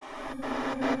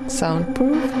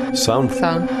Soundproof. Sound.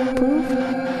 Soundproof.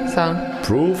 Sound.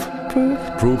 Proof. Proof.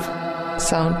 Proof.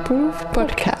 Soundproof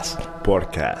podcast.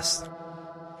 Podcast.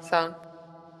 Sound.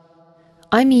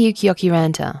 I'm Miyuki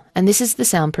Okiranta, and this is the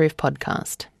Soundproof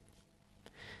podcast.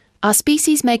 Our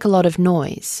species make a lot of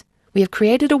noise. We have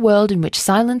created a world in which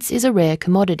silence is a rare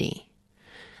commodity.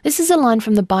 This is a line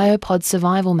from the Biopod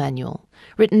Survival Manual,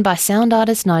 written by sound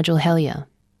artist Nigel Hellier.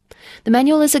 The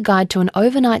manual is a guide to an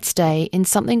overnight stay in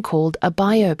something called a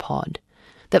biopod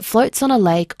that floats on a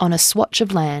lake on a swatch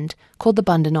of land called the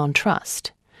Bundanon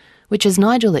Trust, which, as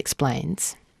Nigel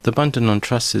explains... The Bundanon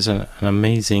Trust is an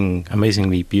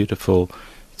amazingly beautiful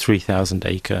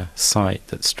 3,000-acre site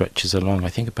that stretches along, I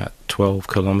think, about 12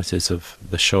 kilometres of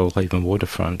the Shoalhaven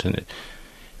waterfront, and it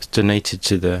was donated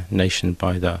to the nation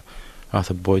by the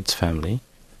Arthur Boyd's family.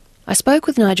 I spoke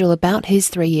with Nigel about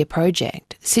his 3-year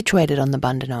project, situated on the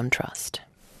Bundanon Trust.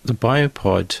 The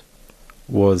Biopod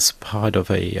was part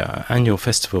of a annual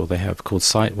festival they have called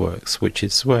Siteworks, which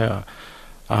is where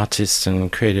artists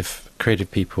and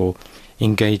creative people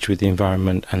engage with the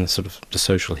environment and sort of the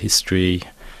social history,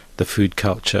 the food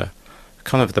culture,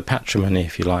 kind of the patrimony,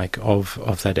 if you like,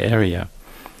 of that area.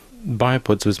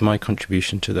 Biopods was my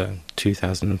contribution to the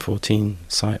 2014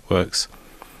 Siteworks,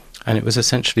 and it was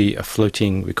essentially a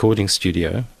floating recording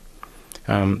studio.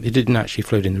 It didn't actually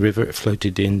float in the river, it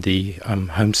floated in the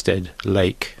Homestead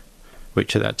Lake,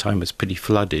 which at that time was pretty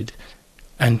flooded,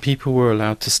 and people were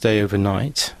allowed to stay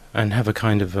overnight and have a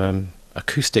kind of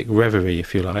acoustic reverie,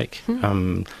 if you like,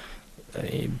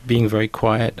 being very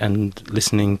quiet and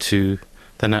listening to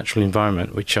the natural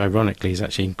environment, which ironically is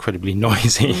actually incredibly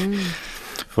noisy,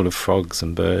 full of frogs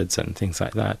and birds and things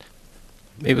like that.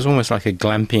 It was almost like a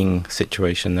glamping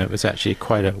situation. There was actually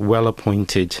quite a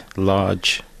well-appointed,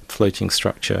 large floating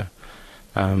structure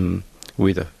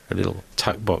with a little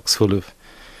tuck box full of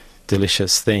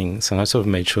delicious things, and I sort of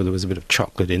made sure there was a bit of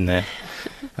chocolate in there.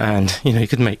 And, you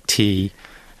could make tea.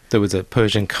 There was a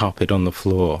Persian carpet on the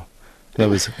floor. There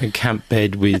was a camp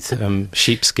bed with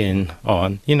sheepskin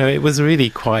on. It was really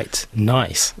quite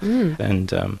nice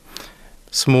and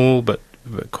small but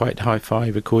quite hi-fi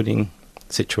recording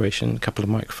situation, a couple of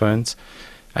microphones.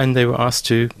 And they were asked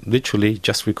to literally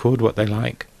just record what they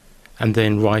like and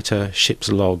then write a ship's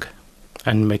log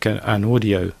and make an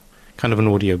audio, kind of an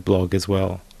audio blog as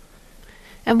well.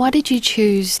 And why did you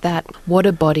choose that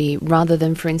water body rather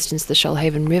than, for instance, the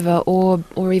Shoalhaven River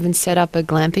or even set up a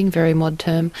glamping, very mod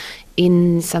term,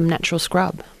 in some natural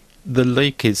scrub? The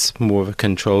lake is more of a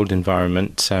controlled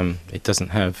environment. It doesn't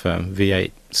have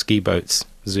V8 ski boats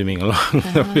zooming along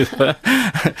the river.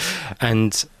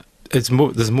 And there's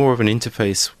more of an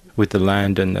interface with the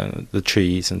land and the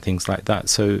trees and things like that.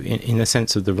 So in a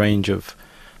sense of the range of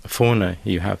fauna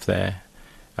you have there,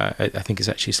 I think is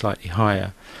actually slightly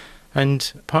higher.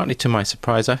 And partly to my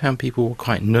surprise, I found people were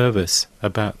quite nervous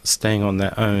about staying on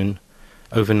their own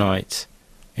overnight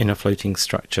in a floating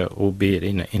structure, albeit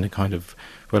in a kind of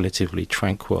relatively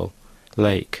tranquil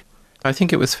lake. I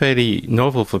think it was fairly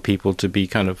novel for people to be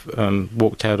kind of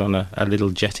walked out on a little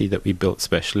jetty that we built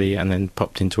specially and then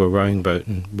popped into a rowing boat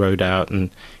and rowed out and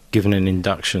given an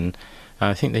induction.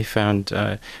 I think they found,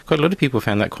 quite a lot of people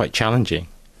found that quite challenging.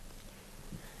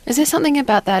 Is there something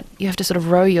about that you have to sort of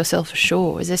row yourself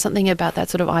ashore? Is there something about that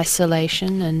sort of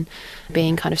isolation and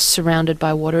being kind of surrounded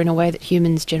by water in a way that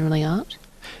humans generally aren't?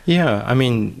 Yeah, I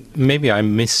mean, maybe I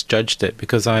misjudged it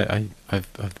because I've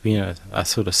been a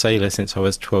sort of sailor since I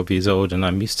was 12 years old, and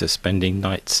I'm used to spending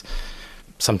nights,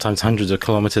 sometimes hundreds of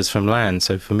kilometres from land.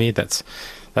 So for me, that's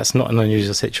not an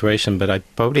unusual situation, but I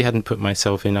probably hadn't put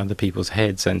myself in other people's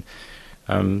heads. And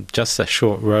just a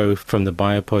short row from the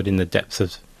biopod in the depths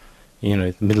of,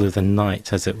 the middle of the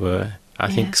night, as it were,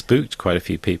 I think spooked quite a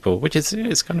few people, which is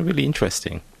it's kind of really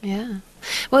interesting. Yeah.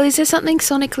 Well, is there something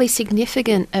sonically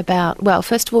significant about, well,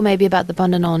 first of all, maybe about the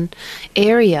Bundanon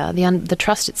area, the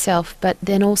trust itself, but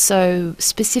then also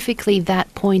specifically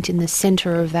that point in the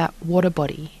centre of that water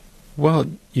body? Well,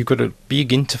 you've got a big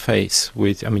interface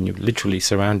with, you're literally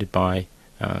surrounded by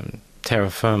terra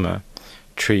firma,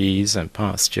 trees and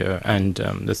pasture, and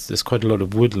there's quite a lot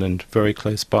of woodland very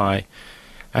close by.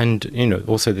 And,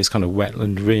 also this kind of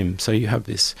wetland rim. So you have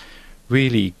this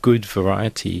really good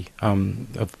variety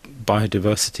of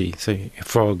biodiversity, so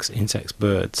frogs, insects,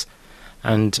 birds.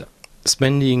 And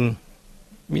spending,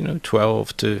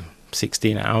 12 to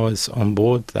 16 hours on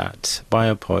board that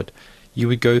biopod, you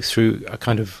would go through a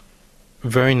kind of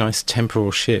very nice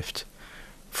temporal shift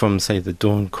from, say, the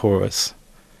dawn chorus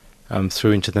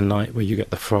through into the night where you get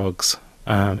the frogs,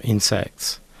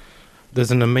 insects.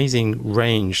 There's an amazing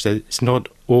range that it's not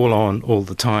all on all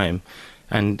the time,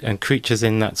 and creatures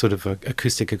in that sort of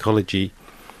acoustic ecology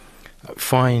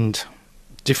find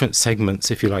different segments,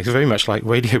 if you like. It's very much like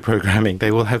radio programming.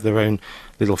 They will have their own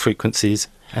little frequencies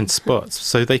and spots,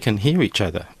 so they can hear each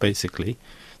other, basically.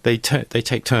 They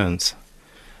take turns,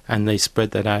 and they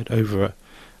spread that out over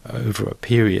a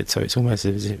period, so it's almost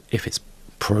as if it's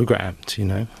programmed, you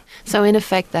know. So in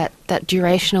effect, that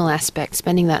durational aspect,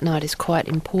 spending that night, is quite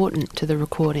important to the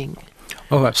recording.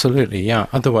 Oh, absolutely, yeah.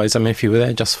 Otherwise, I mean, if you were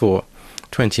there just for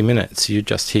 20 minutes, you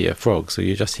just hear frogs, or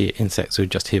you just hear insects, or you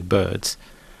just hear birds.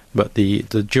 But the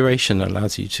duration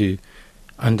allows you to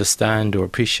understand or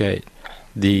appreciate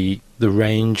the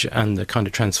range and the kind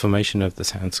of transformation of the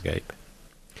soundscape.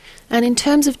 And in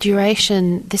terms of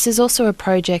duration, this is also a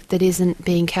project that isn't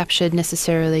being captured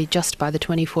necessarily just by the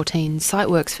 2014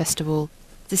 Siteworks Festival.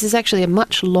 This is actually a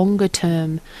much longer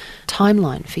term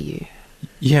timeline for you.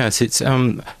 Yes, it's.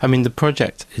 I mean, the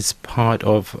project is part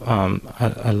of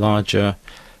a larger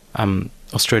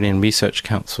Australian Research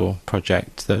Council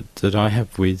project that I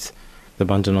have with the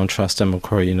Bundanon Trust and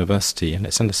Macquarie University, and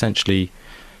it's essentially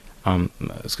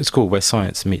it's called Where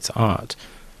Science Meets Art.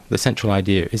 The central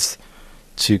idea is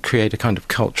to create a kind of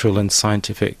cultural and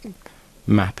scientific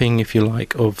mapping, if you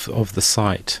like, of the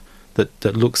site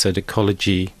that looks at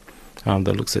ecology,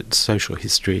 that looks at social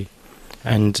history,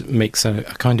 and makes a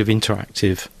kind of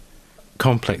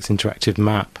complex interactive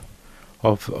map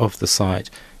of the site.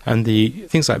 And the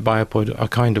things like Biopod are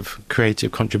kind of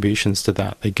creative contributions to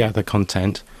that. They gather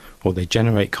content, or they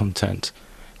generate content,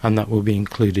 and that will be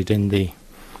included in the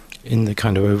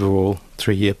kind of overall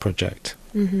 3-year project.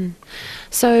 Mm-hmm.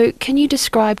 So can you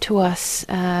describe to us,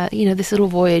 this little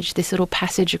voyage, this little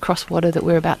passage across water that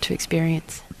we're about to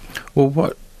experience? Well,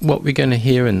 what we're going to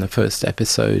hear in the first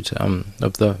episode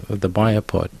of the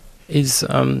Biopod is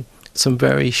some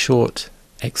very short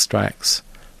extracts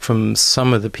from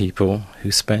some of the people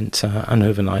who spent an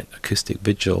overnight acoustic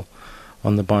vigil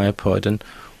on the Biopod. And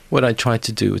what I tried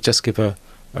to do was just give a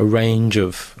range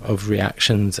of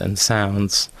reactions and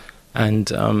sounds,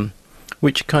 and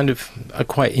which kind of are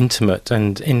quite intimate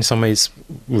and in some ways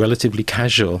relatively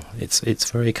casual.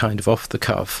 It's very kind of off the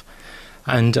cuff.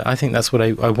 And I think that's what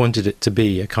I wanted it to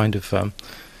be, a kind of,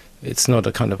 it's not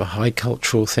a kind of a high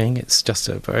cultural thing, it's just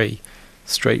a very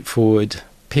straightforward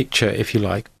picture, if you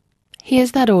like.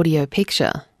 Here's that audio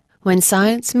picture. When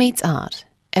Science Meets Art,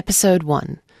 Episode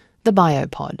 1, The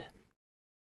Biopod.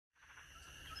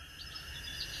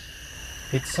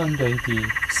 It's Sunday the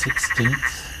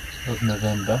 16th of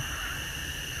November.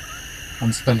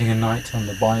 I'm spending a night on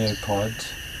the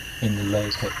Biopod in the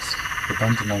lake at the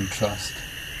Bundanon Trust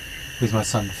with my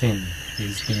son Finn,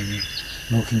 who's been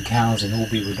milking cows in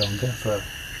Alby Wodonga for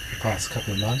the past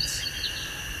couple of months.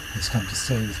 He's come to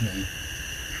stay with me.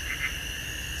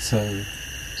 So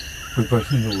we're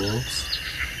breaking the rules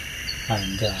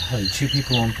and having 2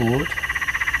 people on board,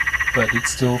 but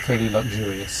it's still fairly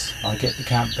luxurious. I get the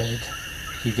camp bed,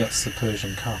 he gets the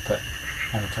Persian carpet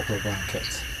and a couple of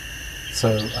blankets.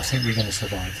 So I think we're going to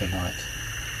survive the night.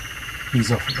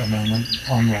 He's off at the moment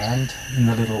on land in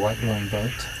the little white rowing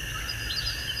boat,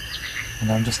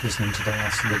 and I'm just listening to the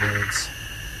last of the birds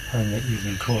having the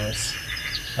evening chorus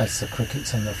as the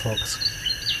crickets and the frogs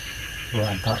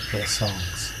ramp up their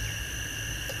songs.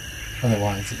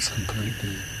 Otherwise it's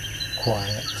completely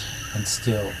quiet and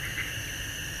still.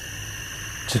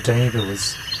 Today there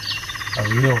was a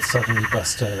real southerly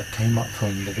buster that came up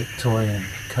from the Victorian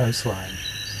coastline,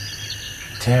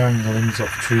 tearing the limbs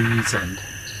off trees, and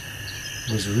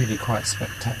was really quite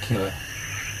spectacular.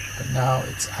 But now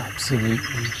it's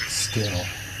absolutely still.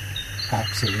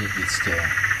 Absolutely still.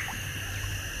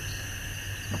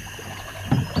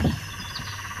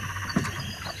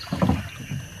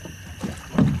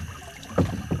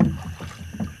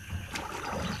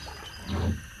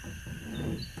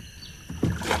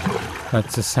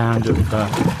 That's the sound of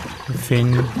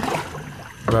Finn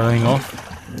rowing off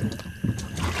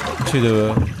to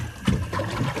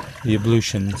the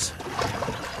ablutions.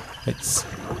 It's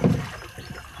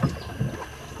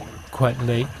quite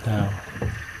late now.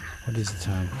 What is the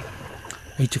time?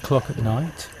 8 o'clock at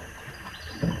night.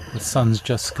 The sun's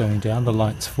just going down, the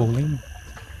light's falling.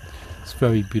 It's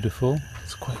very beautiful.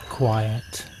 It's quite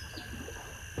quiet.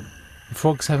 The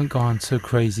frogs haven't gone so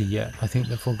crazy yet. I think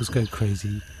the frogs go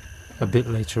crazy a bit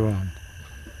later on.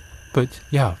 But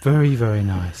yeah, very, very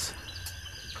nice.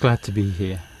 Glad to be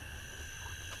here.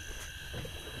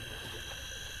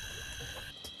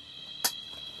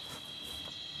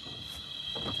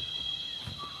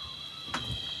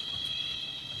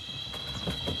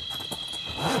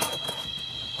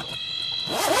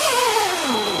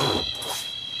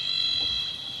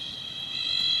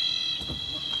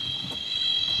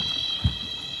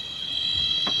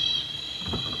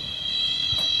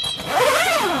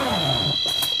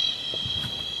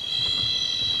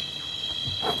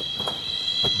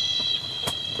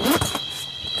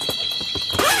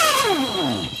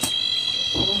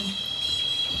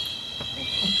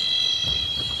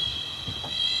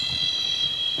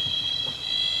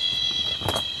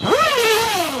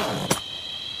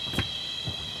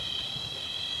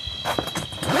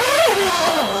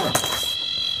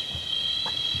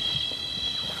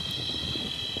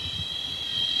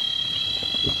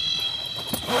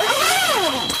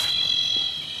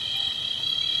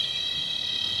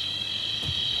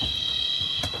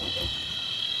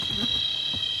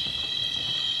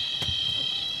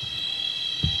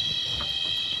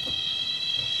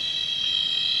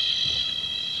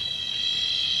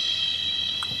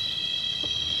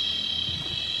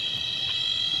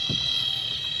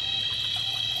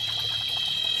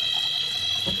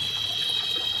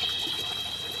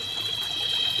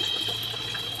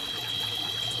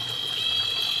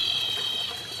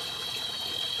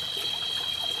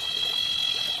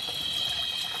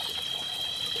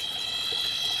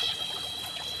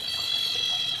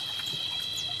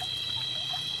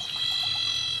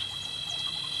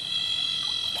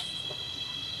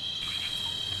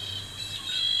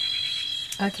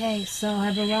 Okay, so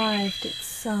I've arrived.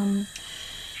 It's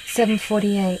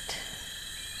 7:48,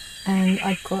 and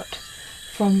I've got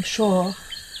from shore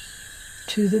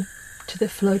to the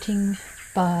floating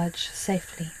barge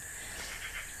safely.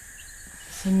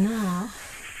 So now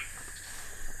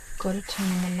I've got to turn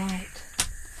on the light.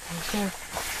 There we go.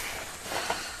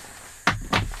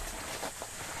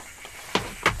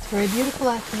 It's very beautiful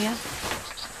out here.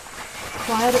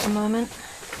 Quiet at the moment.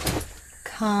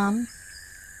 Calm.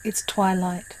 It's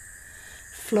twilight.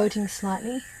 Floating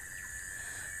slightly.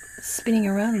 Spinning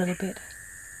around a little bit.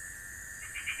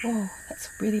 Whoa, that's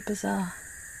really bizarre.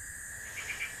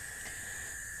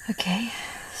 Okay,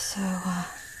 so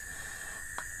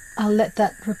I'll let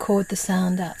that record the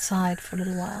sound outside for a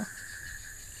little while.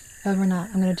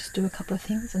 Overnight, I'm going to just do a couple of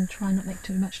things and try not to make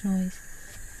too much noise.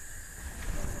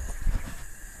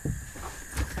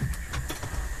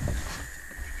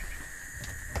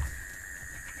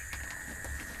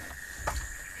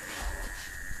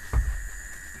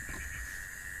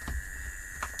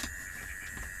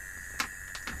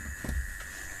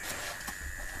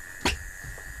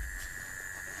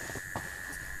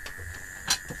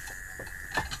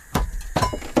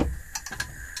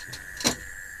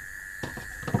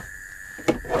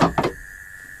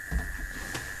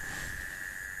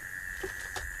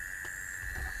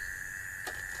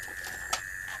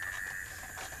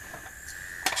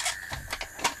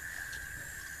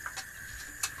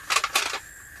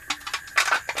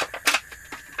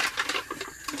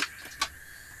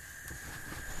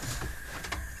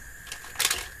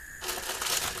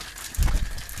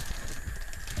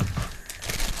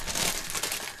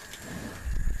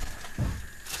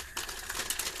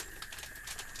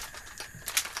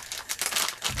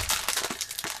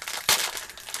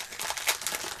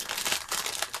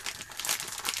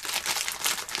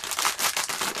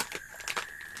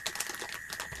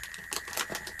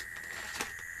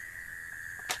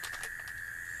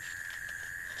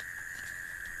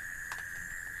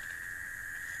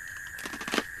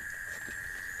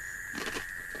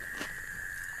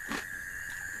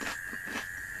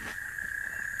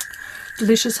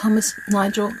 Delicious hummus,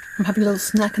 Nigel. I'm having a little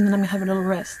snack and then I'm going to have a little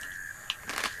rest.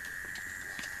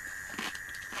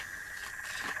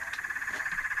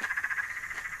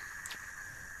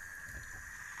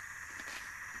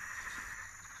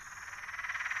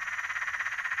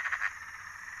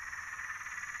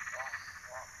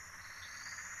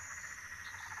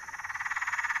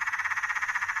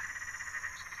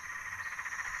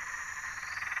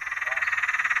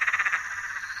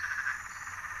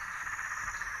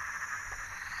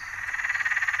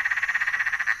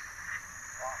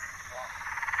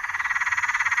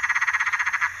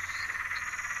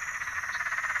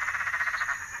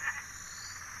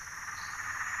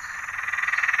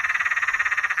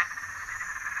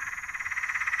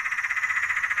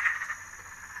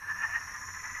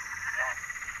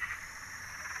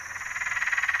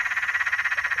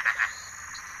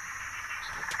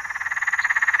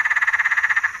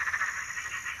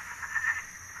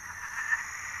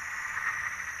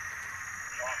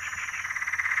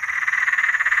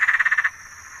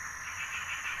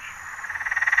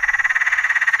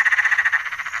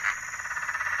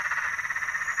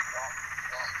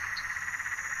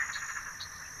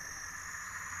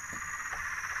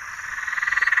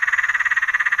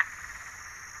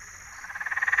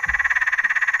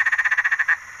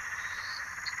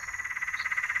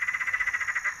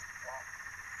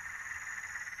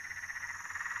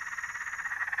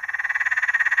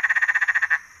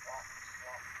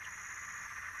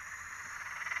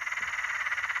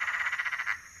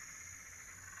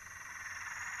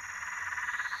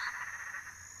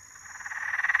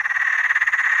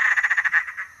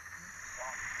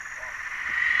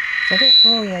 Is that it?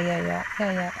 Oh,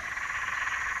 yeah.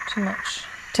 Too much.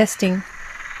 Testing.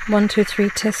 1, 2, 3,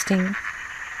 testing.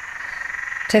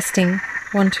 Testing.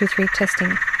 1, 2, 3,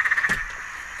 testing.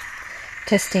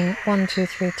 Testing. 1, 2,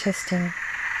 3, testing.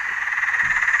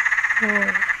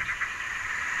 Oh.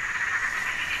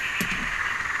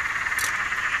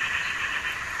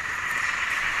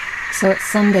 So it's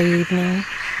Sunday evening,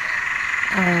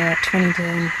 20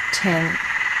 to 10.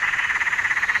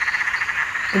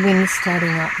 The wind's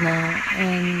starting up now,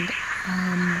 and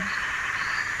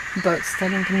the boat's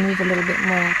starting to move a little bit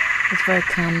more. It was very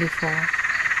calm before.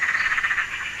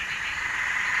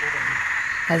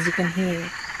 As you can hear,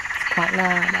 it's quite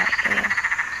loud out there.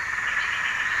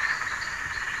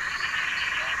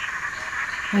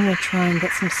 I'm going to try and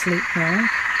get some sleep now.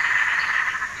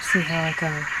 See how I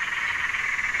go.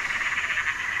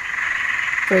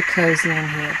 Very cozy in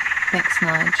here. Thanks,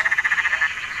 Nige.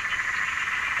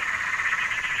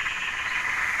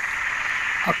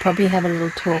 I'll probably have a little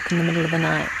talk in the middle of the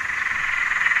night.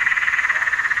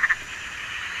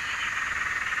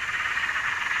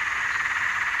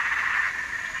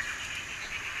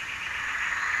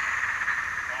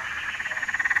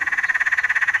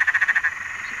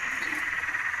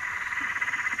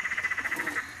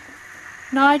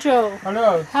 Nigel,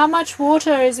 Hello. how much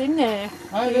water is in there?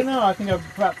 I don't know. I think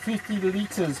about 50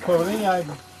 litres probably.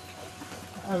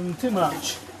 Too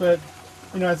much, but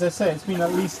as I say, it's been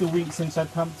at least a week since I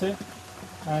pumped it,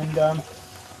 and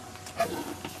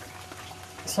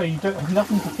so you don't have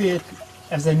nothing to fear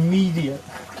as immediate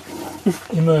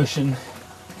immersion.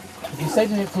 If you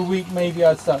stayed in it for a week, maybe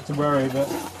I'd start to worry, but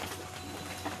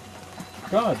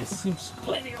God, this seems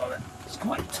plenty of it. It's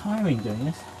quite tiring doing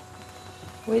this.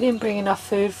 We didn't bring enough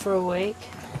food for a week.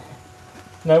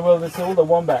 No, well, there's all the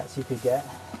wombats you could get.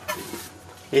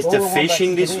 Is All the wombats fish in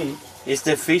you this? could eat. Is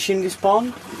the fish in this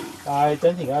pond? I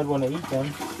don't think I'd want to eat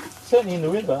them. Certainly in the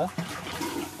river,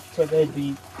 but they'd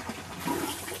be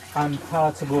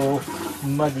unpalatable,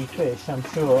 muddy fish, I'm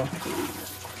sure.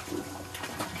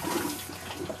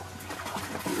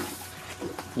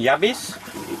 Yabbies?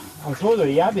 I'm sure there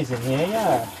are yabbies in here,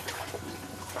 yeah.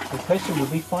 The question will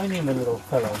be finding the little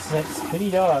fellows. It's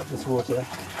pretty dark, this water.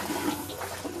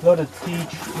 A lot of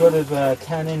teach, a lot of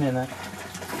tannin in it.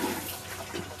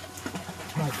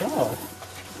 My God.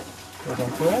 Goes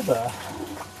on forever.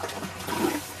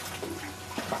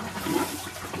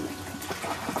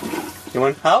 You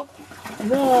want help?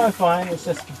 No, I'm fine. It's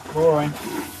just boring.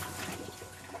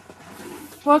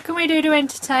 What can we do to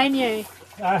entertain you?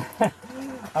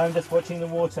 I'm just watching the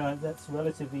water. That's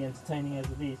relatively entertaining as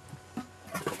it is.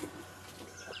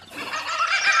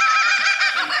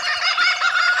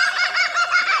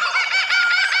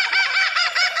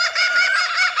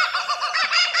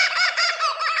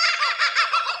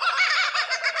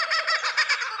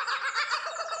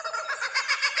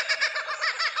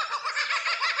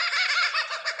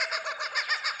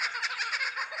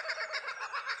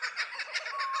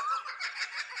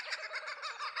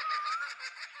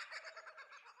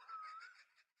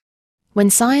 When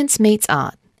Science Meets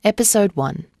Art, Episode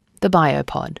 1, The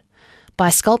Biopod, by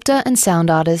sculptor and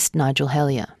sound artist Nigel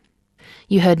Hellier.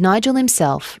 You heard Nigel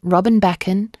himself, Robin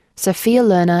Backen, Sophia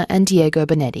Lerner and Diego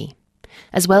Bonetti,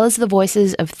 as well as the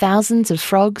voices of thousands of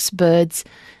frogs, birds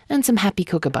and some happy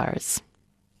kookaburras.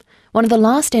 One of the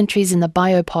last entries in the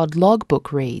Biopod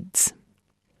logbook reads,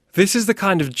 "This is the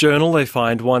kind of journal they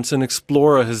find once an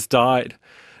explorer has died.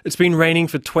 It's been raining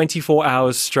for 24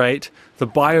 hours straight, the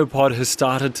biopod has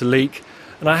started to leak,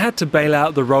 and I had to bail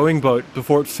out the rowing boat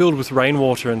before it filled with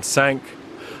rainwater and sank.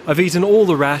 I've eaten all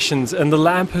the rations and the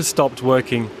lamp has stopped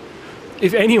working.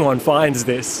 If anyone finds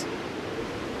this..."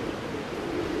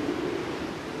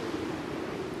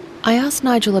 I asked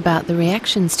Nigel about the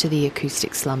reactions to the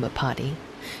acoustic slumber party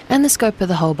and the scope of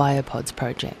the whole Biopods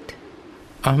project.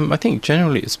 I think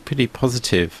generally it's pretty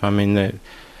positive. I mean,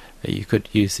 you could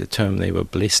use the term they were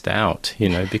blissed out,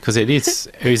 because it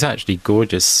is actually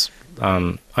gorgeous.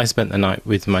 I spent the night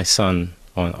with my son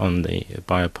on the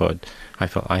Biopod. I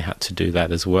felt I had to do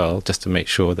that as well, just to make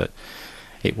sure that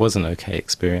it was an okay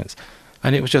experience.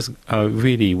 And it was just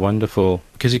really wonderful,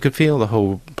 because you could feel the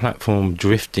whole platform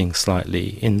drifting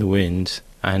slightly in the wind,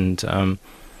 and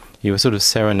you were sort of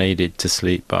serenaded to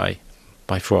sleep by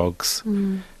frogs.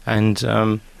 And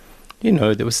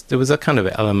there was a kind of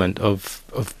element of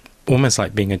almost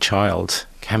like being a child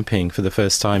camping for the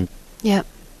first time. Yep.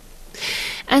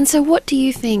 And so what do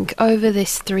you think over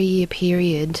this 3-year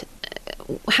period,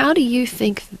 how do you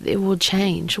think it will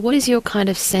change? What is your kind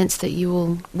of sense that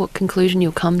what conclusion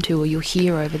you'll come to or you'll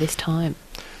hear over this time?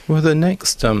 Well, the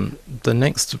next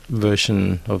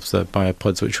version of the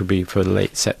Biopods, which will be for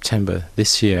late September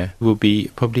this year, will be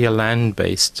probably a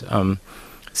land-based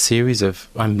series of,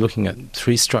 I'm looking at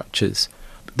 3 structures.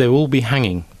 They'll all be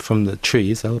hanging from the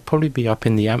trees. They'll probably be up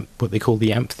in what they call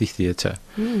the amphitheatre,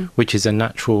 which is a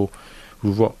natural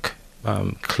rock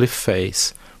cliff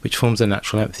face which forms a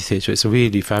natural amphitheatre. It's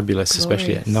really fabulous,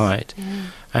 especially at night. Yeah.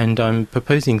 And I'm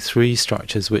proposing 3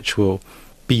 structures which will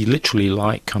be literally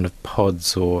like kind of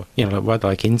pods, or rather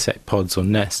like insect pods or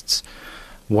nests.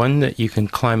 One that you can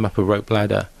climb up a rope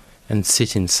ladder and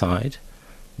sit inside.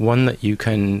 One that you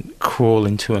can crawl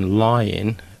into and lie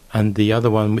in, and the other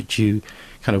one which you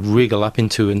kind of wriggle up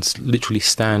into and literally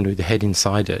stand with your head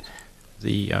inside it.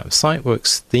 The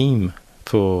Siteworks theme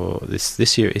for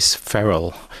this year is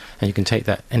feral, and you can take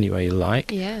that any way you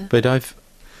like. Yeah. But I've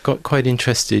got quite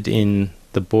interested in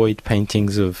the Boyd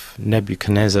paintings of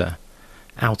Nebuchadnezzar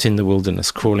out in the wilderness,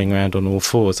 crawling around on all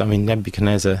fours. I mean,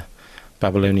 Nebuchadnezzar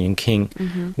Babylonian king,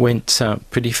 went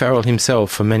pretty feral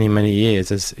himself for many, many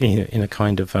years as in a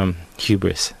kind of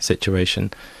hubris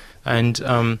situation. And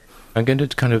I'm going to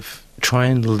kind of try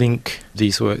and link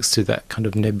these works to that kind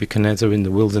of Nebuchadnezzar in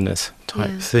the wilderness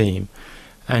type theme.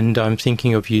 And I'm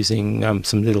thinking of using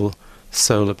some little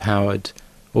solar-powered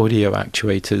audio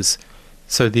actuators.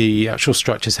 So the actual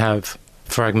structures have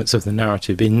fragments of the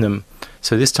narrative in them.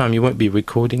 So this time you won't be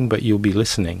recording, but you'll be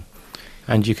listening.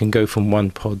 And you can go from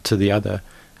one pod to the other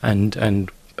and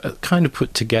kind of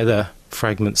put together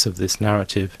fragments of this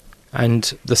narrative.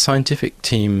 And the scientific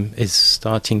team is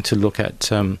starting to look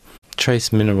at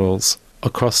trace minerals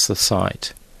across the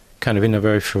site, kind of in a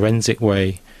very forensic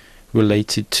way,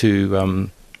 related to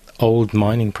old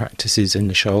mining practices in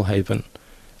the Shoalhaven.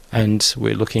 And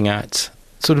we're looking at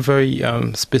sort of very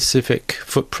specific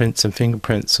footprints and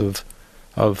fingerprints of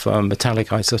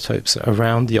metallic isotopes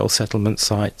around the old settlement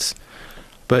sites.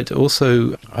 But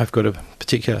also, I've got a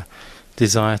particular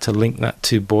desire to link that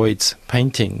to Boyd's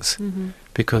paintings,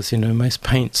 because, most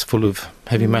paint's full of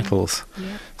heavy metals.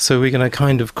 Yeah. So we're going to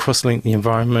kind of cross-link the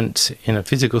environment in a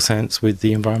physical sense with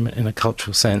the environment in a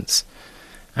cultural sense,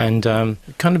 and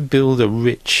kind of build a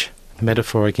rich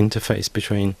metaphoric interface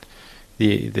between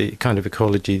the kind of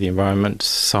ecology, the environment,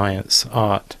 science,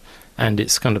 art, and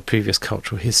its kind of previous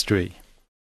cultural history.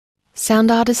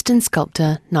 Sound artist and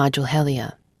sculptor Nigel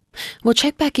Hellier. We'll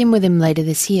check back in with him later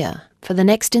this year for the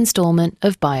next instalment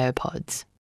of Biopods.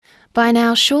 By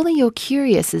now, surely you're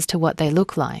curious as to what they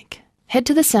look like. Head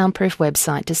to the Soundproof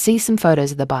website to see some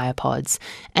photos of the Biopods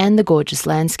and the gorgeous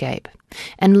landscape,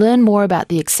 and learn more about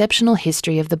the exceptional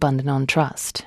history of the Bundanon Trust.